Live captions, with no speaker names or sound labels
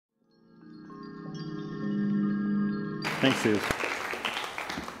Thanks, Suze.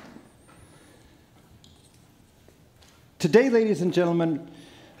 Today, ladies and gentlemen,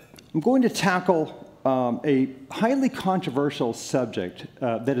 I'm going to tackle a highly controversial subject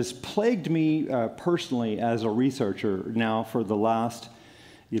that has plagued me personally as a researcher now for the last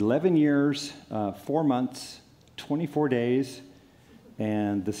 11 years, 4 months, 24 days,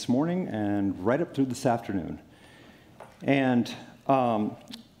 and this morning, and right up through this afternoon. And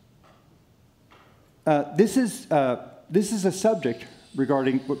this is a subject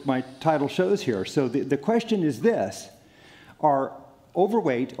regarding what my title shows here. So the question is this: are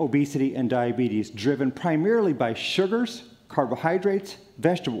overweight, obesity, and diabetes driven primarily by sugars, carbohydrates,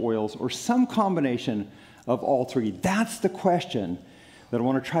 vegetable oils, or some combination of all three? That's the question that I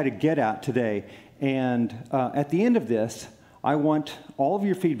want to try to get at today. And at the end of this, I want all of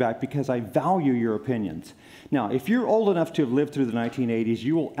your feedback because I value your opinions. Now, if you're old enough to have lived through the 1980s,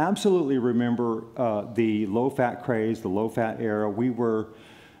 you will absolutely remember the low-fat craze, the low-fat era. We were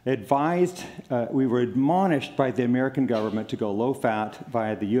advised, we were admonished by the American government to go low-fat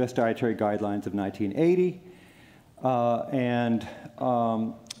via the U.S. Dietary Guidelines of 1980.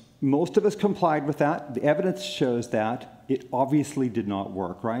 Most of us complied with that. The evidence shows that. It obviously did not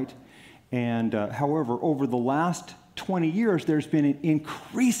work, right? And however, over the last 20 years, there's been an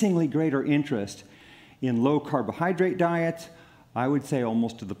increasingly greater interest in low-carbohydrate diets. I would say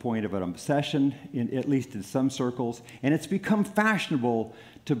almost to the point of an obsession, at least in some circles. And it's become fashionable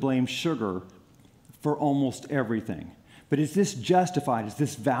to blame sugar for almost everything. But is this justified? Is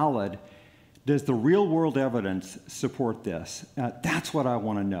this valid? Does the real-world evidence support this? That's what I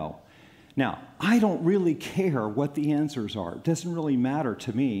want to know. Now, I don't really care what the answers are. It doesn't really matter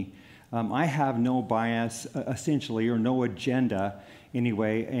to me. I have no bias, essentially, or no agenda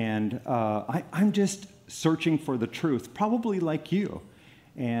anyway, and I'm just searching for the truth, probably like you.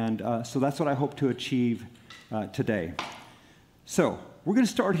 And so that's what I hope to achieve today. So we're going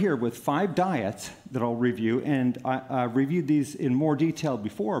to start here with 5 diets that I'll review, and I reviewed these in more detail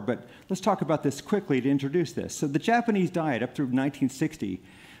before, but let's talk about this quickly to introduce this. So the Japanese diet up through 1960,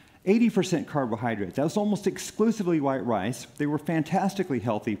 80% carbohydrates. That was almost exclusively white rice. They were fantastically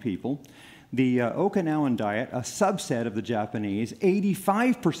healthy people. The Okinawan diet, a subset of the Japanese,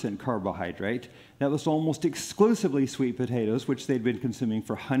 85% carbohydrate. That was almost exclusively sweet potatoes, which they'd been consuming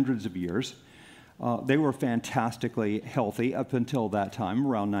for hundreds of years. They were fantastically healthy up until that time,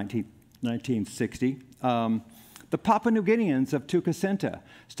 around 1960. The Papua New Guineans of Tucacenta,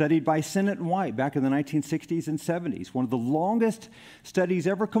 studied by Sennett and White back in the 1960s and 70s, one of the longest studies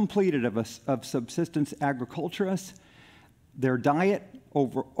ever completed of subsistence agriculturists. Their diet,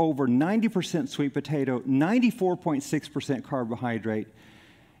 over 90% sweet potato, 94.6% carbohydrate,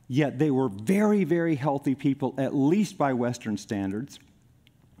 yet they were very, very healthy people, at least by Western standards.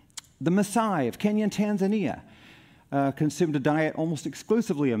 The Maasai of Kenya and Tanzania consumed a diet almost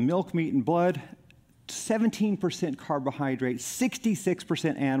exclusively of milk, meat, and blood, 17% carbohydrate,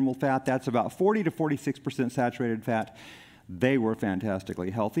 66% animal fat. That's about 40 to 46% saturated fat. They were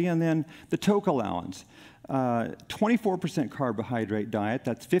fantastically healthy. And then the Tokelauans, 24% carbohydrate diet.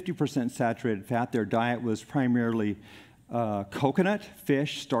 That's 50% saturated fat. Their diet was primarily coconut,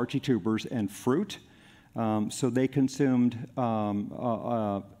 fish, starchy tubers, and fruit. So they consumed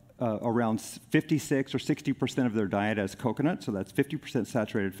around 56 or 60% of their diet as coconut, so that's 50%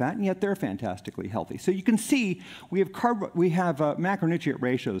 saturated fat, and yet they're fantastically healthy. So you can see we have macronutrient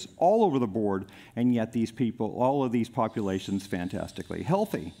ratios all over the board, and yet these people, all of these populations, fantastically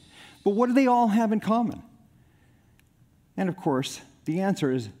healthy. But what do they all have in common? And of course, the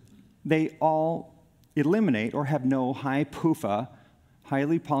answer is they all eliminate or have no high PUFA,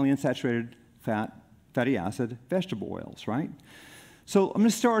 highly polyunsaturated fatty acid vegetable oils, right? So I'm going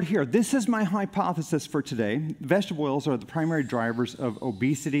to start here. This is my hypothesis for today. Vegetable oils are the primary drivers of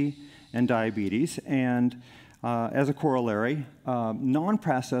obesity and diabetes, and as a corollary,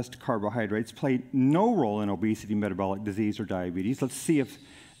 non-processed carbohydrates play no role in obesity, metabolic disease, or diabetes. Let's see if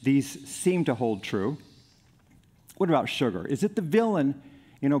these seem to hold true. What about sugar? Is it the villain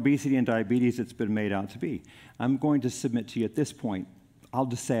in obesity and diabetes it's been made out to be? I'm going to submit to you at this point, I'll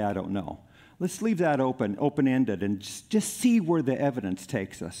just say I don't know. Let's leave that open-ended, and just see where the evidence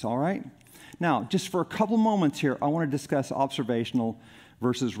takes us, all right? Now, just for a couple moments here, I want to discuss observational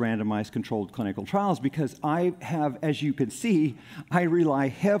versus randomized controlled clinical trials, because I have, as you can see, I rely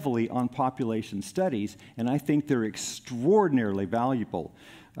heavily on population studies, and I think they're extraordinarily valuable.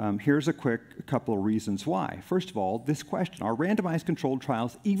 Here's a quick couple of reasons why. First of all, this question, are randomized controlled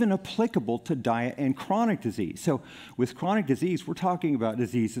trials even applicable to diet and chronic disease? So with chronic disease, we're talking about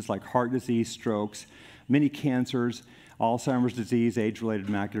diseases like heart disease, strokes, many cancers, Alzheimer's disease, age-related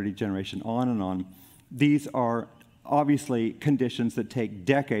macular degeneration, on and on. These are obviously conditions that take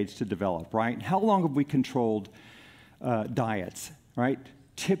decades to develop, right? How long have we controlled diets, right?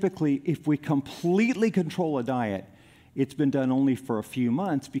 Typically, if we completely control a diet, it's been done only for a few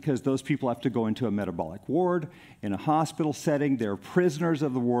months because those people have to go into a metabolic ward in a hospital setting. They're prisoners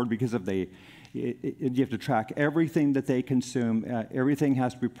of the ward because of you have to track everything that they consume. Everything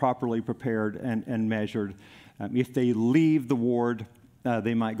has to be properly prepared and measured. If they leave the ward,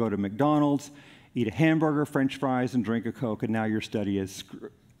 they might go to McDonald's, eat a hamburger, French fries, and drink a Coke, and now your study is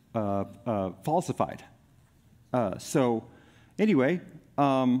falsified. So anyway,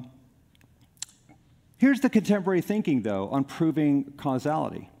 here's the contemporary thinking, though, on proving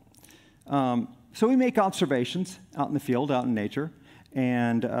causality. So we make observations out in the field, out in nature,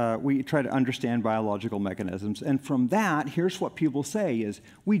 and we try to understand biological mechanisms. And from that, here's what people say is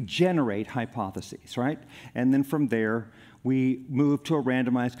we generate hypotheses, right? And then from there, we move to a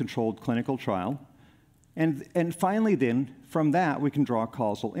randomized controlled clinical trial. And finally then, from that, we can draw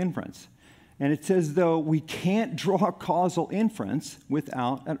causal inference. And it's as though we can't draw causal inference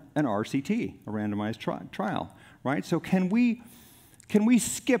without an RCT, a randomized trial, right? So can we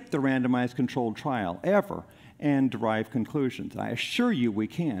skip the randomized controlled trial ever and derive conclusions? I assure you we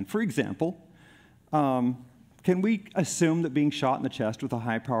can. For example, can we assume that being shot in the chest with a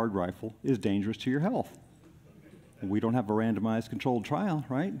high-powered rifle is dangerous to your health? We don't have a randomized controlled trial,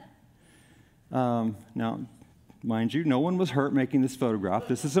 right? Now, mind you, no one was hurt making this photograph.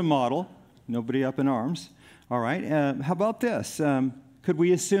 This is a model. Nobody up in arms. All right. How about this? Could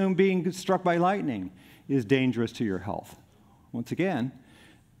we assume being struck by lightning is dangerous to your health? Once again,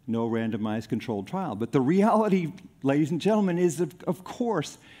 no randomized controlled trial. But the reality, ladies and gentlemen, is of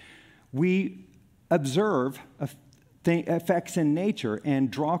course, we observe effects in nature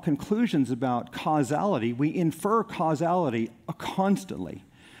and draw conclusions about causality. We infer causality constantly.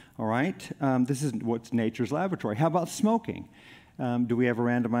 All right? This is what's nature's laboratory. How about smoking? Do we have a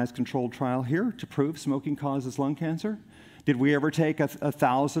randomized controlled trial here to prove smoking causes lung cancer? Did we ever take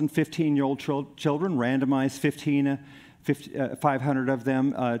 1,000 15-year-old children, randomize 500 of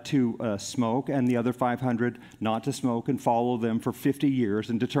them to smoke and the other 500 not to smoke and follow them for 50 years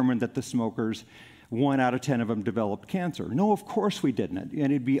and determine that the smokers, 1 out of 10 of them developed cancer? No, of course we didn't, and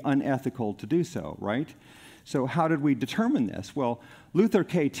it'd be unethical to do so, right? So how did we determine this? Well, Luther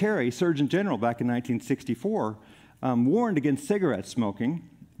K. Terry, Surgeon General back in 1964, warned against cigarette smoking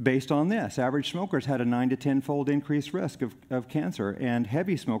based on this. Average smokers had a 9 to 10-fold increased risk of cancer, and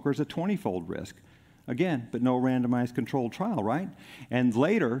heavy smokers a 20-fold risk. Again, but no randomized controlled trial, right? And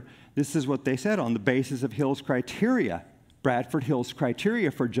later, this is what they said on the basis of Hill's criteria, Bradford Hill's criteria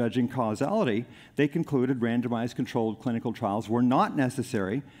for judging causality, they concluded randomized controlled clinical trials were not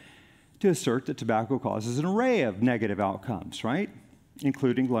necessary to assert that tobacco causes an array of negative outcomes, right?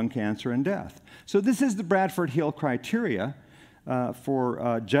 Including lung cancer and death. So this is the Bradford Hill criteria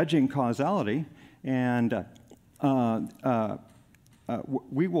for judging causality, and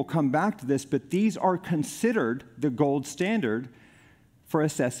we will come back to this, but these are considered the gold standard for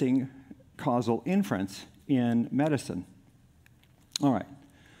assessing causal inference in medicine. All right,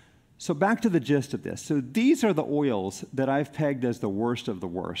 so back to the gist of this. So these are the oils that I've pegged as the worst of the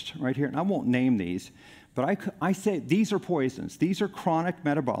worst, right here, and I won't name these, but I say these are poisons. These are chronic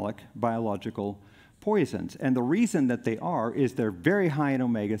metabolic biological poisons. And the reason that they are is they're very high in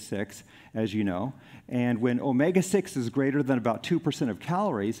omega-6, as you know. And when omega-6 is greater than about 2% of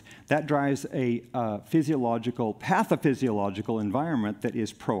calories, that drives a pathophysiological environment that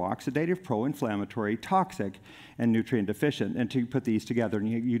is pro-oxidative, pro-inflammatory, toxic, and nutrient deficient. And to put these together,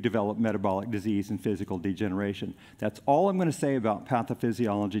 you develop metabolic disease and physical degeneration. That's all I'm going to say about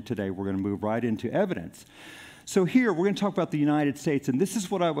pathophysiology today. We're going to move right into evidence. So here, we're going to talk about the United States, and this is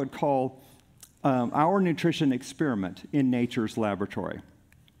what I would call our nutrition experiment in nature's laboratory.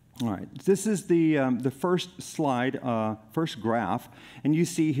 All right, this is the first slide, first graph, and you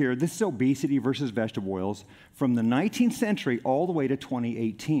see here, this is obesity versus vegetable oils from the 19th century all the way to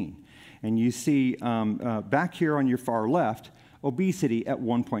 2018. And you see back here on your far left, obesity at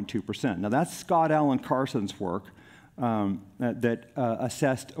 1.2%. Now that's Scott Allen Carson's work that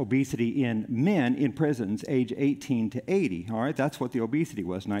assessed obesity in men in prisons age 18 to 80. All right, that's what the obesity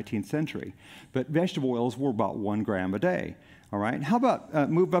was, 19th century. But vegetable oils were about 1 gram a day. All right, how about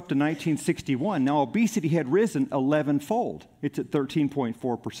move up to 1961? Now obesity had risen 11-fold. It's at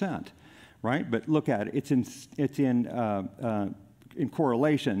 13.4%, right? But look at it, it's in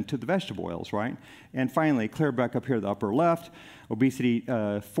correlation to the vegetable oils, right? And finally, clear back up here, the upper left, obesity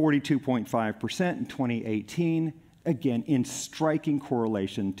 42.5% in 2018. Again, in striking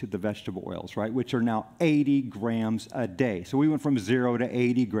correlation to the vegetable oils, right, which are now 80 grams a day. So we went from 0 to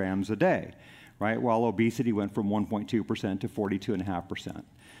 80 grams a day, right? While obesity went from 1.2% to 42.5%.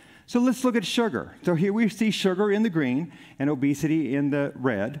 So let's look at sugar. So here we see sugar in the green and obesity in the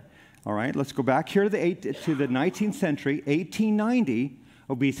red. All right, let's go back here to the 19th century, 1890,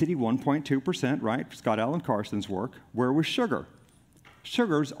 obesity 1.2%, right? Scott Allen Carson's work. Where was sugar?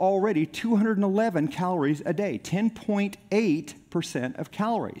 Sugar's already 211 calories a day, 10.8% of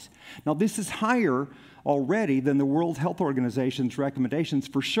calories. Now, this is higher already than the World Health Organization's recommendations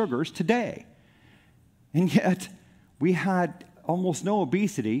for sugars today. And yet, we had almost no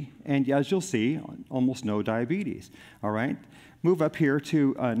obesity, and as you'll see, almost no diabetes. All right? Move up here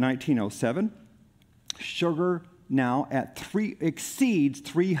to 1907. Sugar now exceeds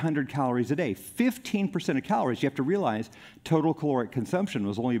 300 calories a day. 15% of calories. You have to realize total caloric consumption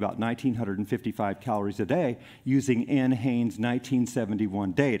was only about 1,955 calories a day using N. Haynes'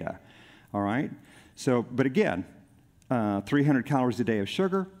 1971 data. All right? So, but again, 300 calories a day of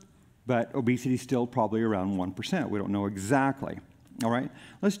sugar, but obesity is still probably around 1%. We don't know exactly. All right?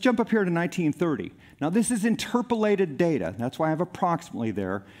 Let's jump up here to 1930. Now, this is interpolated data. That's why I have approximately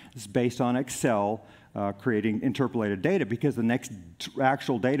there. It's based on Excel creating interpolated data because the next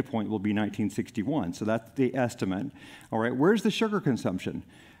actual data point will be 1961. So that's the estimate. All right, where's the sugar consumption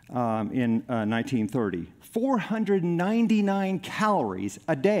in 1930? 499 calories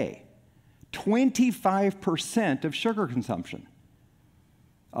a day. 25% of sugar consumption.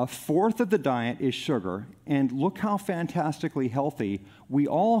 A fourth of the diet is sugar, and look how fantastically healthy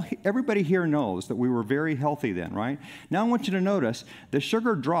everybody here knows that we were very healthy then, right? Now I want you to notice the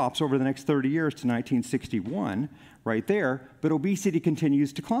sugar drops over the next 30 years to 1961, right there, but obesity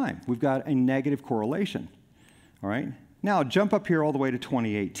continues to climb. We've got a negative correlation, all right? Now jump up here all the way to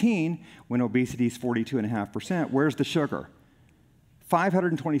 2018, when obesity is 42.5%. Where's the sugar?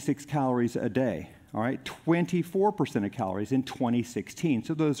 526 calories a day. All right, 24% of calories in 2016.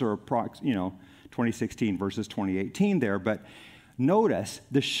 So those are 2016 versus 2018 there. But notice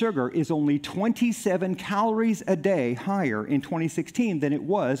the sugar is only 27 calories a day higher in 2016 than it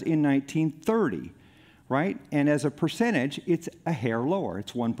was in 1930, right? And as a percentage, it's a hair lower.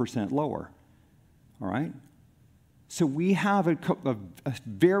 It's 1% lower, all right? So we have a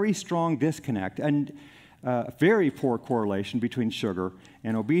very strong disconnect and very poor correlation between sugar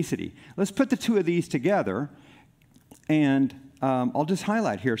and obesity. Let's put the two of these together, and I'll just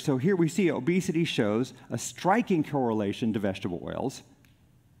highlight here. So here we see obesity shows a striking correlation to vegetable oils,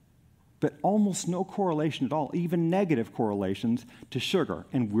 but almost no correlation at all, even negative correlations to sugar,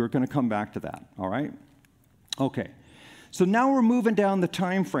 and we're going to come back to that, all right? Okay, so now we're moving down the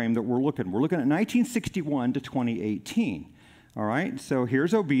time frame that we're looking. We're looking at 1961 to 2018. All right, so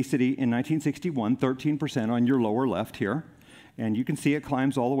here's obesity in 1961, 13% on your lower left here. And you can see it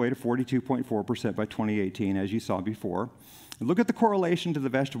climbs all the way to 42.4% by 2018, as you saw before. And look at the correlation to the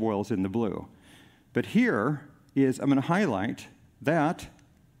vegetable oils in the blue. But here is, I'm going to highlight, that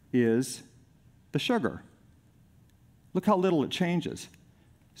is the sugar. Look how little it changes.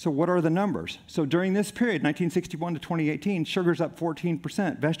 So what are the numbers? So during this period, 1961 to 2018, sugar's up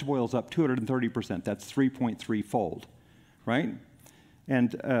 14%, vegetable oils up 230%. That's 3.3-fold. Right?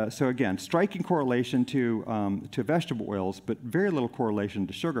 And so again, striking correlation to vegetable oils, but very little correlation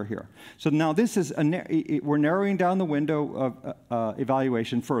to sugar here. So now this is, we're narrowing down the window of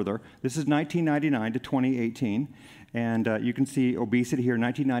evaluation further. This is 1999 to 2018. And you can see obesity here,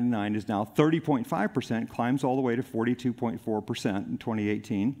 1999 is now 30.5%, climbs all the way to 42.4% in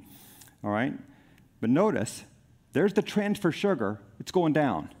 2018. All right? But notice, there's the trend for sugar. It's going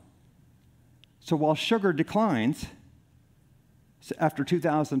down. So while sugar declines, after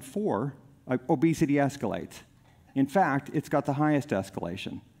 2004, obesity escalates. In fact, it's got the highest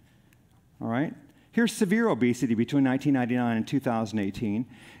escalation. All right? Here's severe obesity between 1999 and 2018.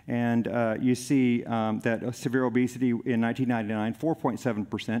 And you see that severe obesity in 1999,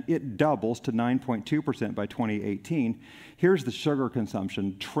 4.7%. It doubles to 9.2% by 2018. Here's the sugar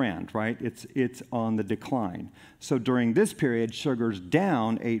consumption trend, right? It's on the decline. So during this period, sugar's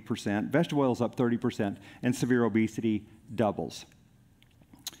down 8%, vegetable oils up 30%, and severe obesity doubles.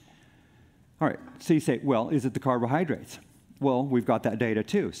 All right, so you say, well, is it the carbohydrates? Well, we've got that data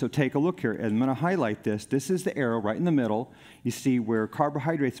too. So take a look here, and I'm going to highlight this. This is the arrow right in the middle. You see where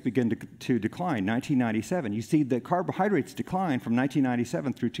carbohydrates begin to decline, 1997. You see that carbohydrates decline from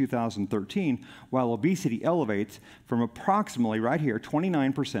 1997 through 2013, while obesity elevates from approximately, right here,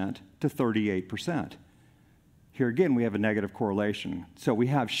 29% to 38%. Here again, we have a negative correlation. So we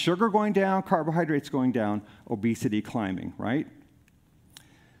have sugar going down, carbohydrates going down, obesity climbing, right?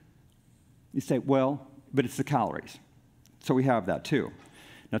 You say, well, but it's the calories. So we have that too.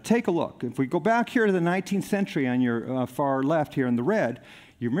 Now take a look. If we go back here to the 19th century on your far left here in the red,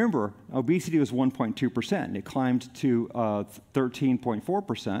 you remember, obesity was 1.2%, and it climbed to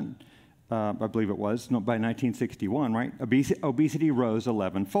 13.4%, I believe it was, by 1961, right? Obesity rose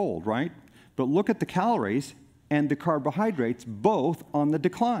 11-fold, right? But look at the calories and the carbohydrates both on the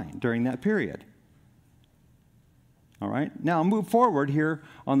decline during that period. All right, now move forward here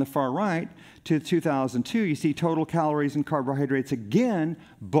on the far right to 2002. You see total calories and carbohydrates again,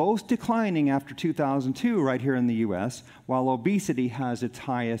 both declining after 2002 right here in the US, while obesity has its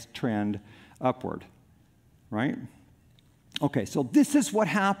highest trend upward, right? Okay, so this is what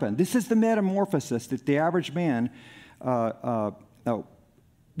happened. This is the metamorphosis that the average man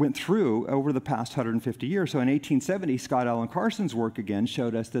went through over the past 150 years. So in 1870, Scott Allen Carson's work again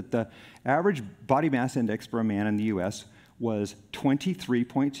showed us that the average body mass index for a man in the US was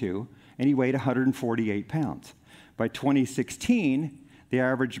 23.2, and he weighed 148 pounds. By 2016, the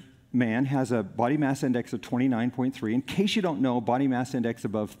average man has a body mass index of 29.3. In case you don't know, body mass index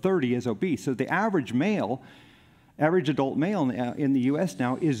above 30 is obese. So the average adult male in the US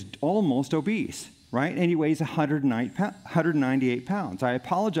now is almost obese, right? And he weighs 198 pounds. I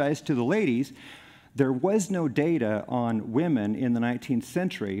apologize to the ladies. There was no data on women in the 19th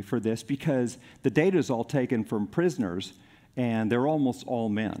century for this because the data is all taken from prisoners, and they're almost all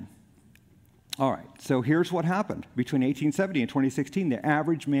men. All right, so here's what happened. Between 1870 and 2016, the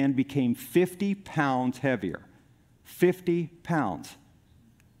average man became 50 pounds heavier. 50 pounds.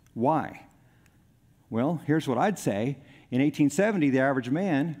 Why? Well, here's what I'd say. In 1870, the average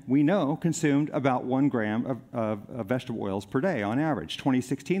man, we know, consumed about 1 gram of vegetable oils per day on average.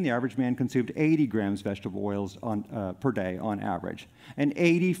 2016, the average man consumed 80 grams vegetable oils per day on average, an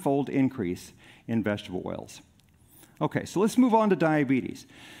 80-fold increase in vegetable oils. Okay, so let's move on to diabetes.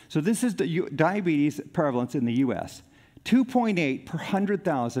 So this is the diabetes prevalence in the U.S. 2.8 per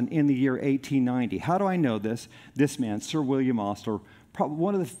 100,000 in the year 1890. How do I know this? This man, Sir William Osler, probably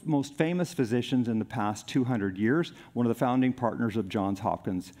one of the most famous physicians in the past 200 years, one of the founding partners of Johns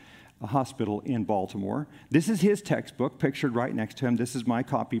Hopkins Hospital in Baltimore. This is his textbook, pictured right next to him. This is my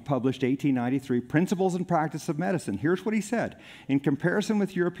copy, published 1893, Principles and Practice of Medicine. Here's what he said. In comparison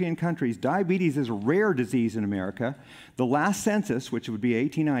with European countries, diabetes is a rare disease in America. The last census, which would be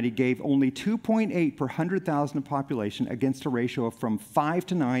 1890, gave only 2.8 per 100,000 of population against a ratio of from 5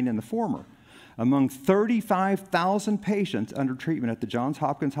 to 9 in the former. Among 35,000 patients under treatment at the Johns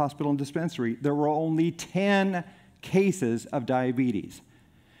Hopkins Hospital and Dispensary, there were only 10 cases of diabetes.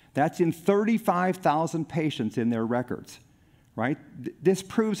 That's in 35,000 patients in their records, right? This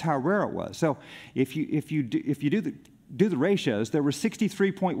proves how rare it was. So if you do the ratios, there were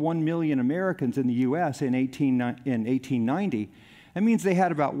 63.1 million Americans in the U.S. in 1890. That means they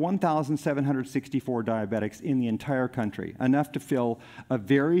had about 1,764 diabetics in the entire country, enough to fill a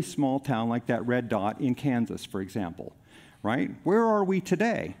very small town like that red dot in Kansas, for example, right? Where are we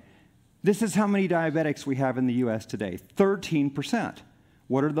today? This is how many diabetics we have in the U.S. today, 13%.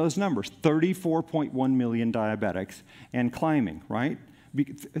 What are those numbers? 34.1 million diabetics and climbing, right?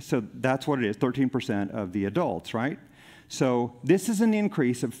 So that's what it is, 13% of the adults, right? So this is an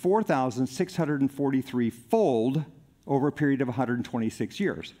increase of 4,643-fold over a period of 126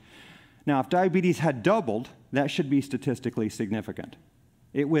 years. Now, if diabetes had doubled, that should be statistically significant.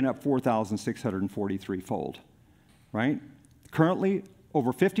 It went up 4,643-fold, right? Currently,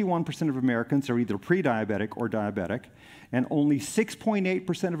 over 51% of Americans are either pre-diabetic or diabetic, and only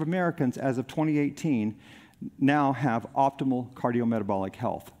 6.8% of Americans, as of 2018, now have optimal cardiometabolic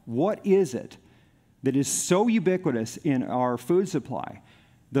health. What is it that is so ubiquitous in our food supply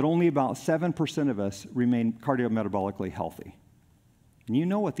that only about 7% of us remain cardiometabolically healthy? And you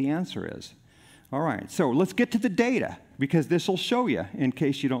know what the answer is. All right, so let's get to the data, because this will show you in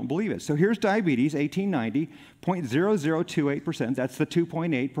case you don't believe it. So here's diabetes, 1890, 0.0028%. That's the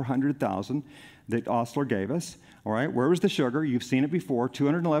 2.8 per 100,000 that Osler gave us. All right, where was the sugar? You've seen it before,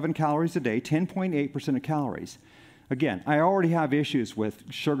 211 calories a day, 10.8% of calories. Again, I already have issues with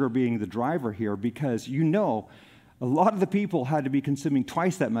sugar being the driver here, because you know a lot of the people had to be consuming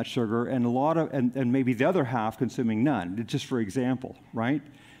twice that much sugar, and and maybe the other half consuming none, just for example, right?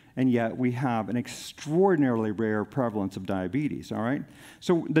 And yet we have an extraordinarily rare prevalence of diabetes, all right?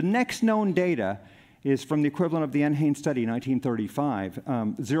 So the next known data is from the equivalent of the Enhane study, 1935,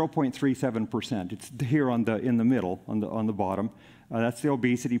 0.37%. It's here in the middle, on the bottom. That's the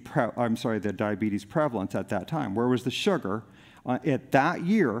diabetes prevalence at that time. Where was the sugar? At that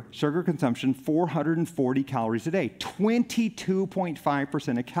year, sugar consumption, 440 calories a day,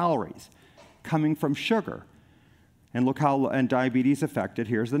 22.5% of calories coming from sugar. And look how diabetes affected,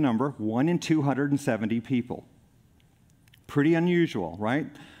 here's the number, 1 in 270 people. Pretty unusual, right?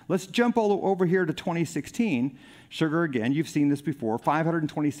 Let's jump all over here to 2016. Sugar, again, you've seen this before,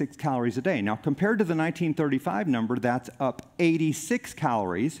 526 calories a day. Now, compared to the 1935 number, that's up 86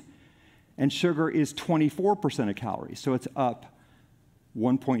 calories, and sugar is 24% of calories, so it's up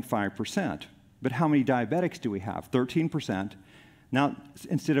 1.5%. But how many diabetics do we have? 13%. Now,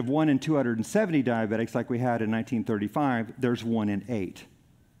 instead of 1 in 270 diabetics like we had in 1935, there's 1 in 8.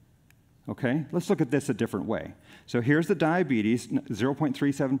 Okay? Let's look at this a different way. So here's the diabetes, 0.37%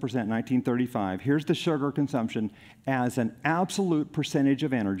 in 1935. Here's the sugar consumption as an absolute percentage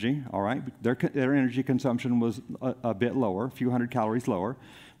of energy, all right? Their energy consumption was a bit lower, a few hundred calories lower,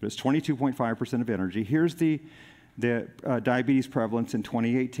 but it's 22.5% of energy. Here's the diabetes prevalence in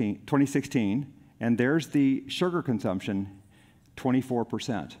 2016, and there's the sugar consumption,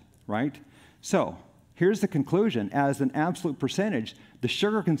 24%, right? So here's the conclusion. As an absolute percentage, the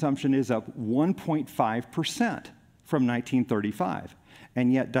sugar consumption is up 1.5% from 1935,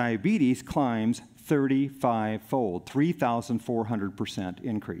 and yet diabetes climbs 35-fold, 3,400%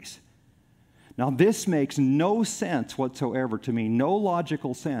 increase. Now, this makes no sense whatsoever to me, no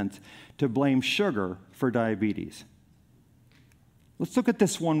logical sense to blame sugar for diabetes. Let's look at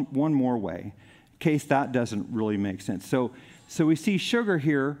this one more way, in case that doesn't really make sense. So we see sugar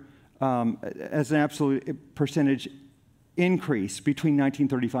here as an absolute percentage increase between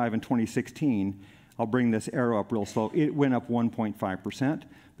 1935 and 2016. I'll bring this arrow up real slow. It went up 1.5%.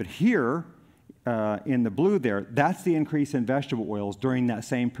 But here, in the blue there, that's the increase in vegetable oils during that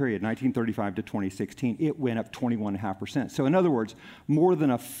same period, 1935 to 2016. It went up 21.5%. So in other words, more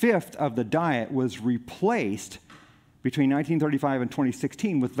than a fifth of the diet was replaced between 1935 and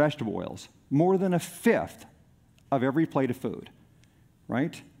 2016 with vegetable oils. More than a fifth of every plate of food,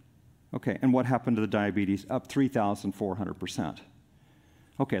 right? Okay, and what happened to the diabetes? Up 3,400%.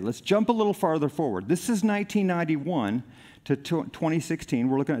 Okay, let's jump a little farther forward. This is 1991 to 2016.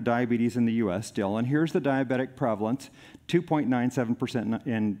 We're looking at diabetes in the U.S. still, and here's the diabetic prevalence, 2.97%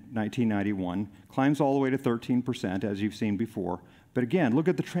 in 1991, climbs all the way to 13%, as you've seen before. But again, look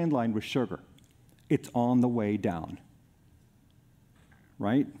at the trend line with sugar. It's on the way down,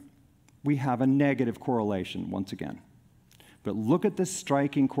 right? We have a negative correlation once again. But look at this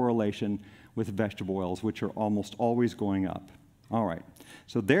striking correlation with vegetable oils, which are almost always going up. All right,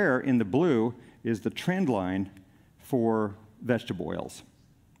 so there in the blue is the trend line for vegetable oils.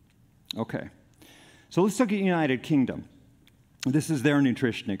 Okay, so let's look at United Kingdom. This is their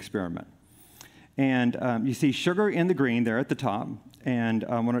nutrition experiment. And you see sugar in the green there at the top, and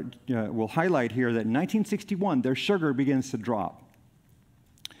we'll highlight here that in 1961, their sugar begins to drop.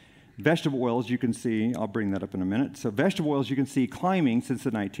 Vegetable oils, you can see, I'll bring that up in a minute. So vegetable oils, you can see climbing since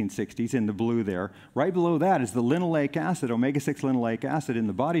the 1960s in the blue there. Right below that is the linoleic acid, omega-6 linoleic acid in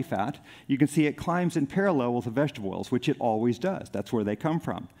the body fat. You can see it climbs in parallel with the vegetable oils, which it always does. That's where they come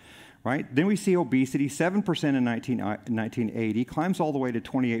from, right? Then we see obesity, 7% in 1980, climbs all the way to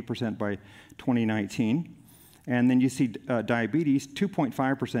 28% by 2019. And then you see diabetes, 2.5%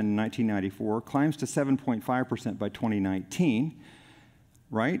 in 1994, climbs to 7.5% by 2019,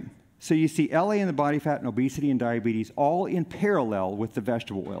 right? So you see LA in the body fat and obesity and diabetes all in parallel with the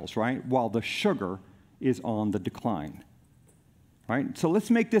vegetable oils, right? While the sugar is on the decline, right? So let's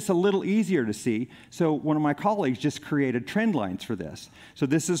make this a little easier to see. So one of my colleagues just created trend lines for this. So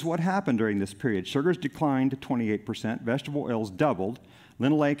this is what happened during this period. Sugars declined to 28%, vegetable oils doubled,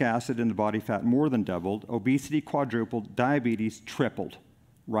 linoleic acid in the body fat more than doubled, obesity quadrupled, diabetes tripled,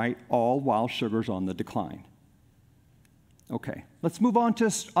 right? All while sugar's on the decline. Okay, let's move on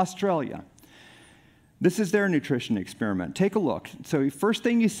to Australia. This is their nutrition experiment. Take a look. So first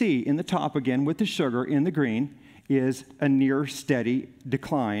thing you see in the top, again, with the sugar in the green, is a near steady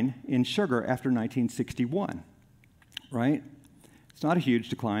decline in sugar after 1961, right? It's not a huge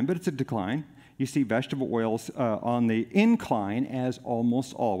decline, but it's a decline. You see vegetable oils on the incline, as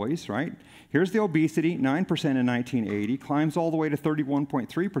almost always, right? Here's the obesity, 9% in 1980, climbs all the way to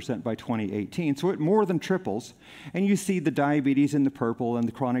 31.3% by 2018, so it more than triples. And you see the diabetes in the purple and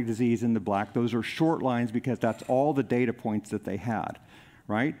the chronic disease in the black. Those are short lines because that's all the data points that they had,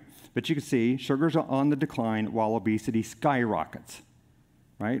 right? But you can see sugar's on the decline while obesity skyrockets,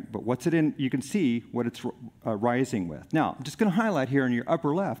 right? But what's it in? You can see what it's rising with. Now, I'm just going to highlight here in your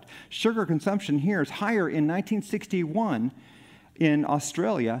upper left, sugar consumption here is higher in 1961 in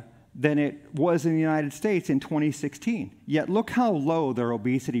Australia than it was in the United States in 2016. Yet look how low their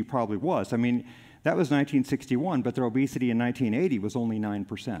obesity probably was. I mean, that was 1961, but their obesity in 1980 was only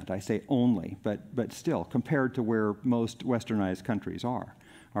 9%. I say only, but still, compared to where most westernized countries are.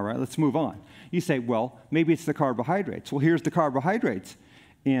 All right, let's move on. You say, well, maybe it's the carbohydrates. Well, here's the carbohydrates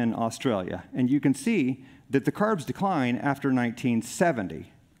in Australia, and you can see that the carbs decline after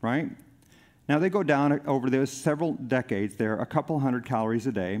 1970, right? Now, they go down over those several decades. They're a couple hundred calories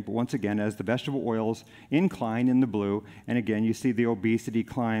a day. But once again, as the vegetable oils incline in the blue, and again, you see the obesity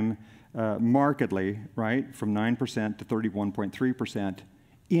climb markedly, right, from 9% to 31.3%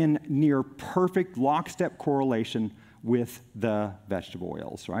 in near perfect lockstep correlation with the vegetable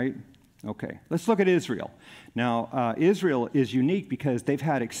oils, right? Okay, let's look at Israel. Now, Israel is unique because they've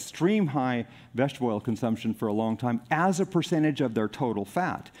had extreme high vegetable oil consumption for a long time as a percentage of their total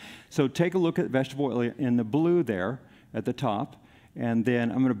fat. So take a look at vegetable oil in the blue there at the top, and then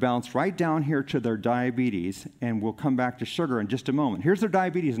I'm going to bounce right down here to their diabetes, and we'll come back to sugar in just a moment. Here's their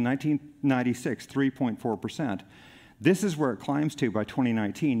diabetes in 1996, 3.4%. This is where it climbs to by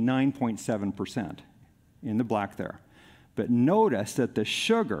 2019, 9.7% in the black there. But notice that the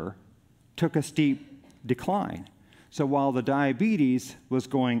sugar took a steep decline. So while the diabetes was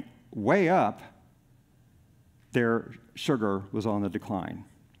going way up, their sugar was on the decline.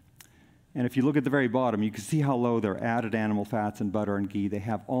 And if you look at the very bottom, you can see how low their added animal fats and butter and ghee, they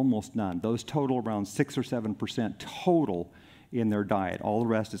have almost none. Those total around 6 or 7% total in their diet. All the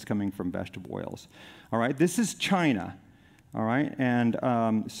rest is coming from vegetable oils. All right, this is China. All right, and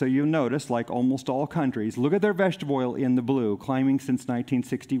so you'll notice, like almost all countries, look at their vegetable oil in the blue, climbing since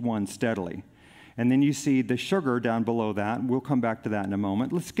 1961 steadily. And then you see the sugar down below that. We'll come back to that in a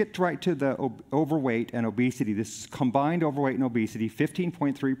moment. Let's get right to the overweight and obesity. This combined overweight and obesity, 15.3%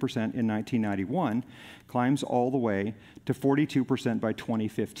 in 1991, climbs all the way to 42% by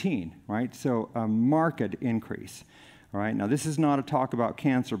 2015, right? So a marked increase. All right, now this is not a talk about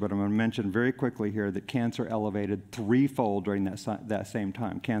cancer, but I'm going to mention very quickly here that cancer elevated threefold during that same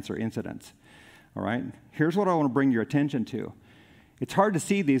time, cancer incidence. All right, here's what I want to bring your attention to. It's hard to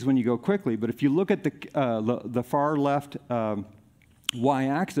see these when you go quickly, but if you look at the far left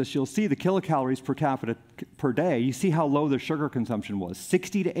y-axis, you'll see the kilocalories per capita per day. You see how low their sugar consumption was,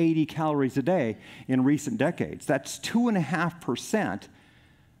 60 to 80 calories a day in recent decades. That's 2.5%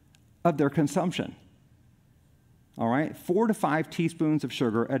 of their consumption. All right, 4 to 5 teaspoons of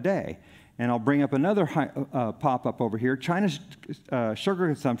sugar a day. And I'll bring up another pop-up over here. China's sugar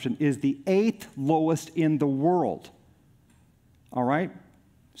consumption is the 8th lowest in the world. All right?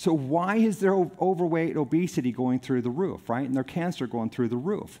 So why is their overweight, obesity going through the roof, right? And their cancer going through the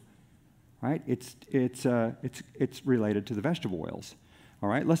roof, right? It's related to the vegetable oils. All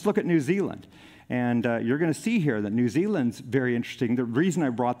right, let's look at New Zealand. And you're going to see here that New Zealand's very interesting. The reason I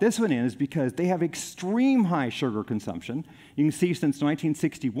brought this one in is because they have extreme high sugar consumption. You can see since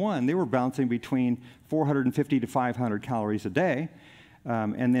 1961, they were bouncing between 450 to 500 calories a day.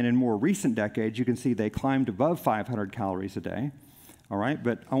 And then in more recent decades, you can see they climbed above 500 calories a day. All right,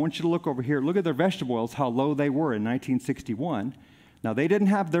 but I want you to look over here. Look at their vegetable oils, how low they were in 1961. Now, they didn't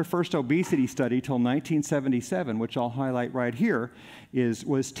have their first obesity study till 1977, which I'll highlight right here,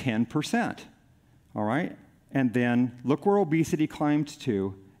 was 10%. All right? And then look where obesity climbed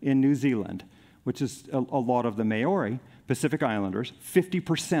to in New Zealand, which is a lot of the Maori, Pacific Islanders,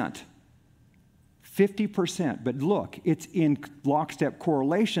 50%. 50%, but look, it's in lockstep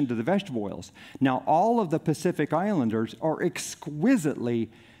correlation to the vegetable oils. Now, all of the Pacific Islanders are exquisitely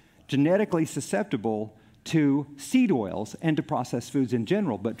genetically susceptible to seed oils and to processed foods in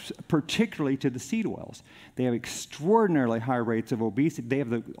general, but particularly to the seed oils. They have extraordinarily high rates of obesity. They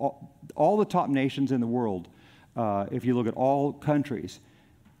have all the top nations in the world, if you look at all countries,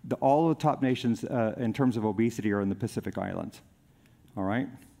 all of the top nations in terms of obesity are in the Pacific Islands. All right?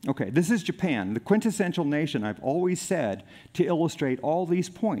 Okay, this is Japan, the quintessential nation, I've always said, to illustrate all these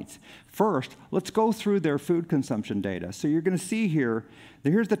points. First, let's go through their food consumption data. So you're going to see here,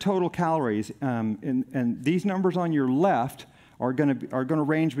 here's the total calories, and these numbers on your left are going to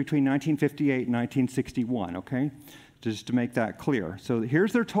range between 1958 and 1961, okay? Just to make that clear. So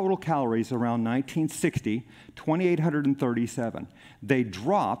here's their total calories around 1960, 2,837. They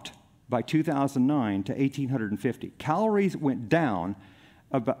dropped by 2009 to 1,850. Calories went down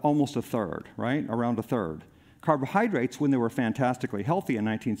about almost a third, right? Around a third. Carbohydrates, when they were fantastically healthy in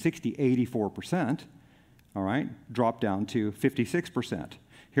 1960, 84%, all right, dropped down to 56%.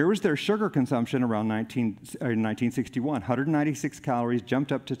 Here was their sugar consumption around 1961, 196 calories,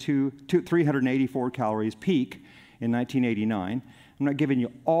 jumped up to 384 calories peak in 1989. I'm not giving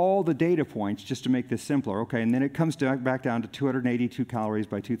you all the data points just to make this simpler, okay? And then it comes back down to 282 calories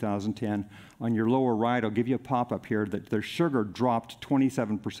by 2010. On your lower right, I'll give you a pop-up here that their sugar dropped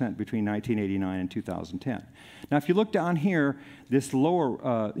 27% between 1989 and 2010. Now, if you look down here, this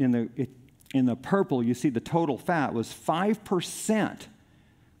lower, in the purple, you see the total fat was 5%.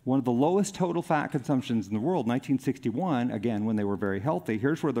 One of the lowest total fat consumptions in the world, 1961, again, when they were very healthy.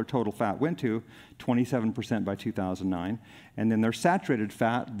 Here's where their total fat went to, 27% by 2009. And then their saturated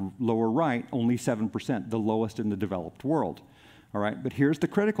fat, lower right, only 7%, the lowest in the developed world. All right, but here's the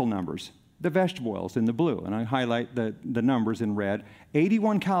critical numbers. The vegetable oils in the blue, and I highlight the numbers in red.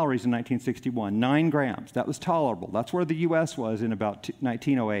 81 calories in 1961, 9 grams. That was tolerable. That's where the US was in about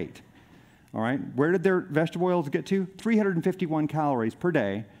 1908. All right, where did their vegetable oils get to? 351 calories per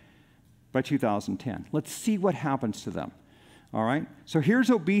day by 2010. Let's see what happens to them. All right, so here's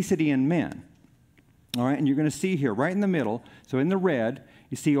obesity in men. All right, and you're going to see here, right in the middle, so in the red,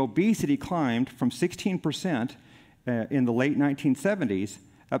 you see obesity climbed from 16% in the late 1970s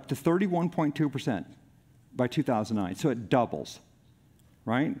up to 31.2% by 2009. So it doubles,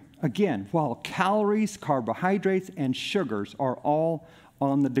 right? Again, while calories, carbohydrates, and sugars are all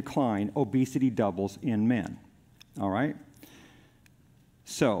on the decline, obesity doubles in men, all right?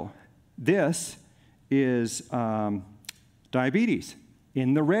 So this is diabetes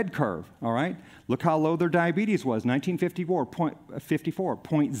in the red curve, all right? Look how low their diabetes was, 1954,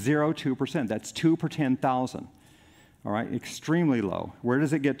 0.02%. That's 2 per 10,000, all right? Extremely low. Where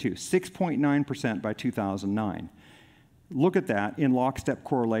does it get to? 6.9% by 2009. Look at that in lockstep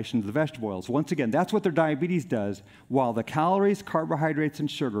correlation to the vegetable oils. Once again, that's what their diabetes does, while the calories, carbohydrates,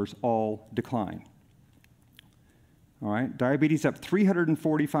 and sugars all decline. All right, diabetes up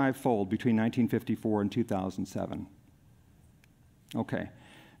 345-fold between 1954 and 2007. Okay,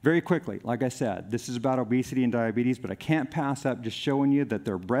 very quickly, like I said, this is about obesity and diabetes, but I can't pass up just showing you that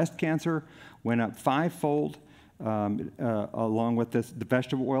their breast cancer went up 5-fold along with the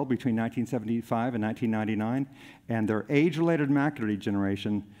vegetable oil between 1975 and 1999, and their age-related macular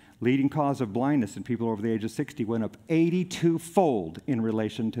degeneration, leading cause of blindness in people over the age of 60, went up 82-fold in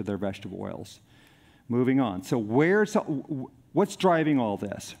relation to their vegetable oils. Moving on. So what's driving all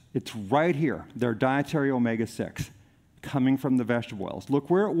this? It's right here, their dietary omega-6 coming from the vegetable oils. Look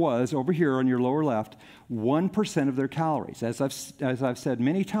where it was over here on your lower left, 1% of their calories. As I've said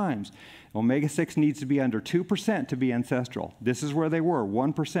many times, omega-6 needs to be under 2% to be ancestral. This is where they were,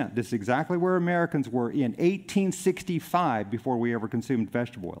 1%. This is exactly where Americans were in 1865 before we ever consumed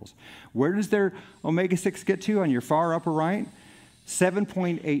vegetable oils. Where does their omega-6 get to on your far upper right?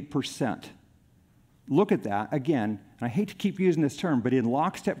 7.8%. Look at that, again, and I hate to keep using this term, but in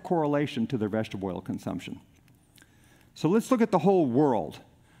lockstep correlation to their vegetable oil consumption. So let's look at the whole world.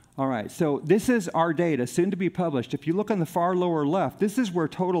 All right, so this is our data, soon to be published. If you look on the far lower left, this is where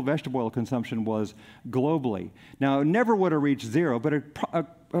total vegetable oil consumption was globally. Now, it never would have reached zero, but it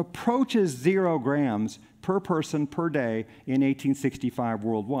approaches 0 grams per person per day in 1865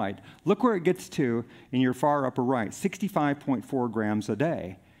 worldwide. Look where it gets to in your far upper right, 65.4 grams a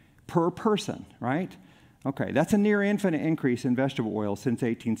day per person, right? Okay, that's a near infinite increase in vegetable oil since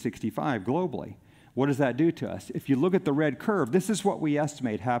 1865 globally. What does that do to us? If you look at the red curve, this is what we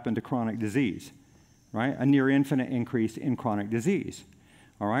estimate happened to chronic disease, right? A near infinite increase in chronic disease,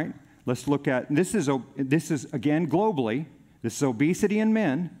 all right? Let's look at, this is again, globally, this is obesity in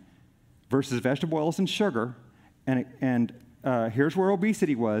men versus vegetable oils and sugar, and here's where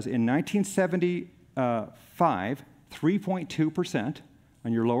obesity was. In 1975, 3.2%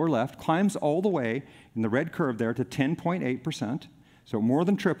 on your lower left, climbs all the way in the red curve there to 10.8%, so more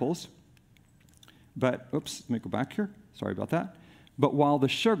than triples. But, oops, let me go back here. Sorry about that. But while the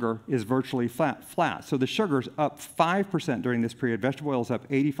sugar is virtually flat. So the sugar's up 5% during this period. Vegetable oil is up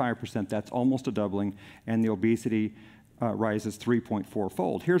 85%. That's almost a doubling. And the obesity rises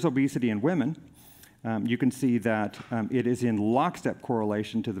 3.4-fold. Here's obesity in women. You can see that it is in lockstep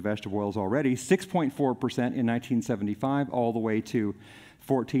correlation to the vegetable oils already. 6.4% in 1975, all the way to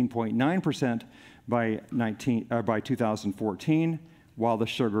 14.9% by 2014. While the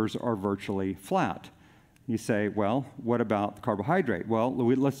sugars are virtually flat. You say, well, what about the carbohydrate? Well,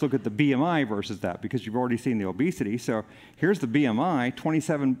 let's look at the BMI versus that, because you've already seen the obesity. So here's the BMI,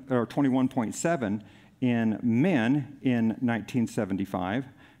 21.7 in men in 1975,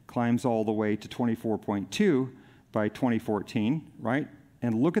 climbs all the way to 24.2 by 2014, right?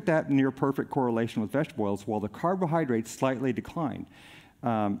 And look at that near perfect correlation with vegetable oils, while the carbohydrates slightly declined.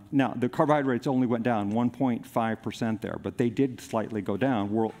 Now, the carbohydrates only went down 1.5% there, but they did slightly go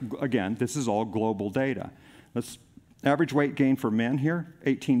down. Again, this is all global data. Average weight gain for men here,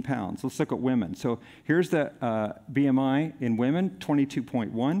 18 pounds. Let's look at women. So here's the BMI in women,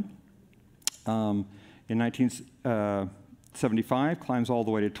 22.1. In 1975, climbs all the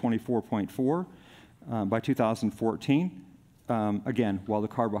way to 24.4 by 2014. Again, while the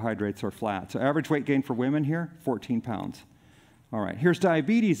carbohydrates are flat. So average weight gain for women here, 14 pounds. All right, here's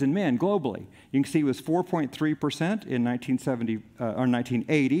diabetes in men globally. You can see it was 4.3% in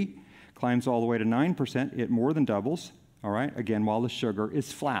 1980, climbs all the way to 9%. It more than doubles, all right, again, while the sugar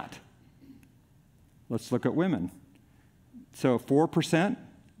is flat. Let's look at women. So 4%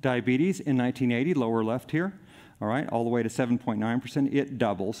 diabetes in 1980, lower left here, all right, all the way to 7.9%. It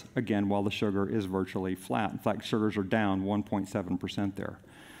doubles, again, while the sugar is virtually flat. In fact, sugars are down 1.7% there.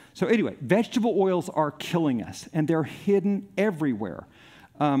 So anyway, vegetable oils are killing us, and they're hidden everywhere.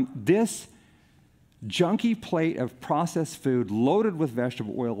 This junky plate of processed food loaded with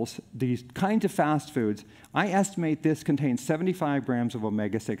vegetable oils, these kinds of fast foods, I estimate this contains 75 grams of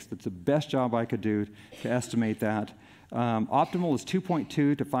omega-6. That's the best job I could do to estimate that. Optimal is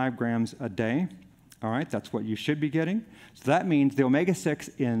 2.2 to 5 grams a day. All right, that's what you should be getting. So that means the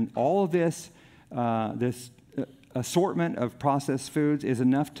omega-6 in all of this, assortment of processed foods is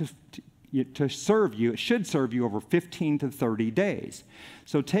enough to serve you. It should serve you over 15 to 30 days.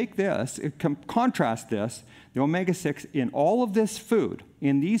 So take this, contrast this, the omega-6 in all of this food,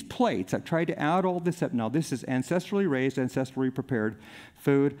 in these plates. I've tried to add all this up. Now, this is ancestrally raised, ancestrally prepared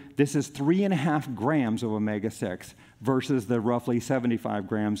food. This is 3.5 grams of omega-6 versus the roughly 75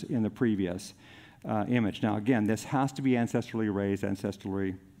 grams in the previous image. Now, again, this has to be ancestrally raised,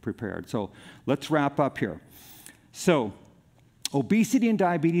 ancestrally prepared. So let's wrap up here. So, obesity and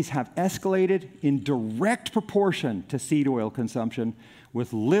diabetes have escalated in direct proportion to seed oil consumption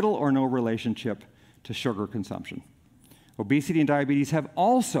with little or no relationship to sugar consumption. Obesity and diabetes have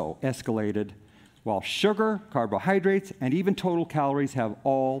also escalated while sugar, carbohydrates, and even total calories have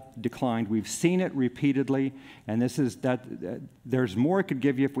all declined. We've seen it repeatedly, and there's more it could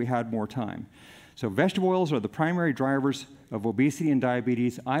give you if we had more time. So vegetable oils are the primary drivers of obesity and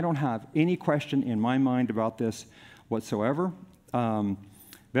diabetes. I don't have any question in my mind about this whatsoever.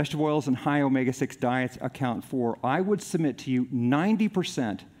 Vegetable oils and high omega-6 diets account for, I would submit to you,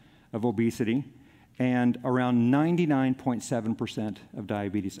 90% of obesity and around 99.7% of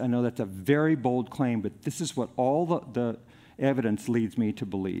diabetes. I know that's a very bold claim, but this is what all the evidence leads me to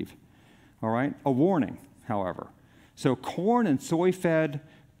believe. All right? A warning, however. So corn and soy-fed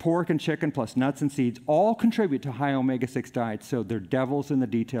pork and chicken plus nuts and seeds all contribute to high omega-6 diets, so they're devils in the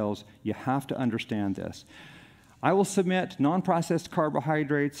details. You have to understand this. I will submit non-processed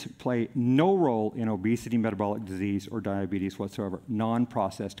carbohydrates play no role in obesity, metabolic disease, or diabetes whatsoever.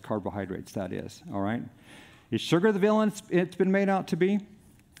 Non-processed carbohydrates, that is, all right? Is sugar the villain it's been made out to be?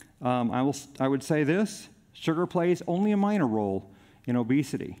 I would say this: sugar plays only a minor role in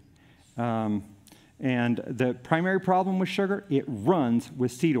obesity. And the primary problem with sugar, it runs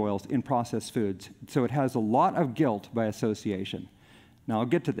with seed oils in processed foods. So it has a lot of guilt by association. Now, I'll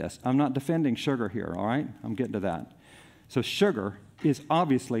get to this. I'm not defending sugar here, all right? I'm getting to that. So sugar is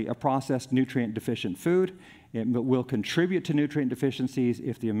obviously a processed nutrient-deficient food. It will contribute to nutrient deficiencies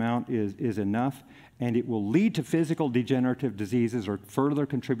if the amount is enough, and it will lead to physical degenerative diseases or further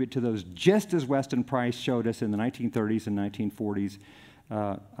contribute to those, just as Weston Price showed us in the 1930s and 1940s.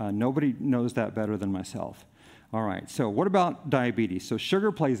 Nobody knows that better than myself. All right, so what about diabetes? So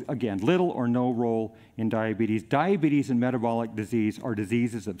sugar plays, again, little or no role in diabetes. Diabetes and metabolic disease are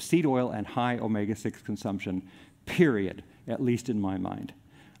diseases of seed oil and high omega-6 consumption, period, at least in my mind.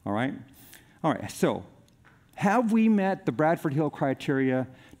 All right? All right, so have we met the Bradford-Hill criteria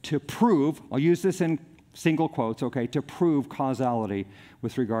to prove, I'll use this in single quotes, okay, to prove causality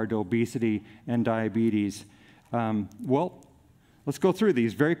with regard to obesity and diabetes? Well, let's go through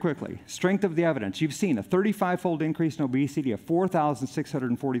these very quickly. Strength of the evidence. You've seen a 35-fold increase in obesity, a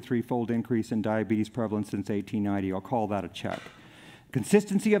 4,643-fold increase in diabetes prevalence since 1890. I'll call that a check.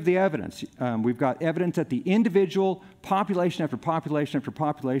 Consistency of the evidence. We've got evidence at the individual, population after population after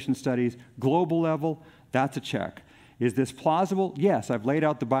population studies, global level. That's a check. Is this plausible? Yes, I've laid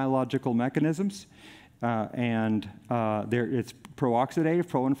out the biological mechanisms, and it's pro-oxidative,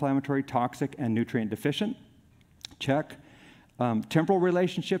 pro-inflammatory, toxic, and nutrient deficient. Check. Temporal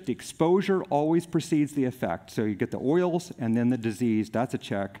relationship, the exposure always precedes the effect. So you get the oils and then the disease, that's a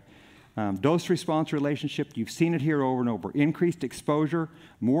check. Dose-response relationship, you've seen it here over and over. Increased exposure,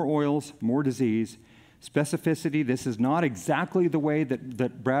 more oils, more disease. Specificity, this is not exactly the way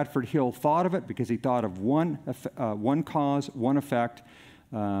that Bradford Hill thought of it, because he thought of one cause, one effect.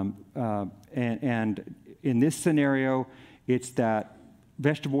 And in this scenario, it's that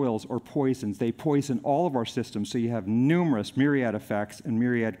vegetable oils or poisons, they poison all of our systems, so you have numerous myriad effects and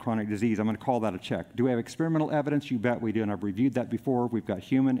myriad chronic disease. I'm going to call that a check. Do we have experimental evidence? You bet we do, and I've reviewed that before. We've got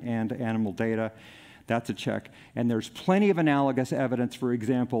human and animal data. That's a check. And there's plenty of analogous evidence. For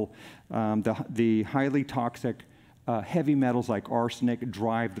example, the highly toxic heavy metals like arsenic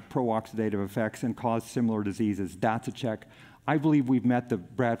drive the pro-oxidative effects and cause similar diseases. That's a check. I believe we've met the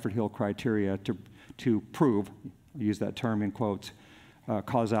Bradford Hill criteria to prove, I use that term in quotes,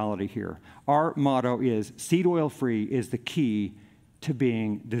 causality here. Our motto is seed oil free is the key to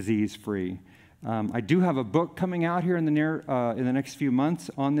being disease free. I do have a book coming out here in the next few months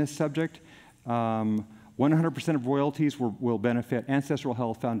on this subject. 100% of royalties will benefit Ancestral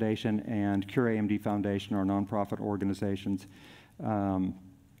Health Foundation and Cure AMD Foundation, our nonprofit organizations.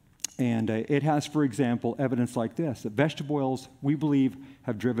 It has, for example, evidence like this, that vegetable oils, we believe,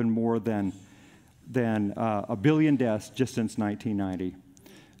 have driven more than 1 billion deaths just since 1990.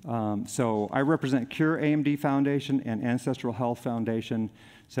 So I represent Cure AMD Foundation and Ancestral Health Foundation.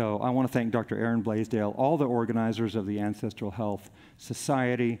 So I want to thank Dr. Aaron Blaisdell, all the organizers of the Ancestral Health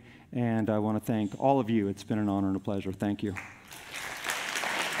Society, and I want to thank all of you. It's been an honor and a pleasure. Thank you.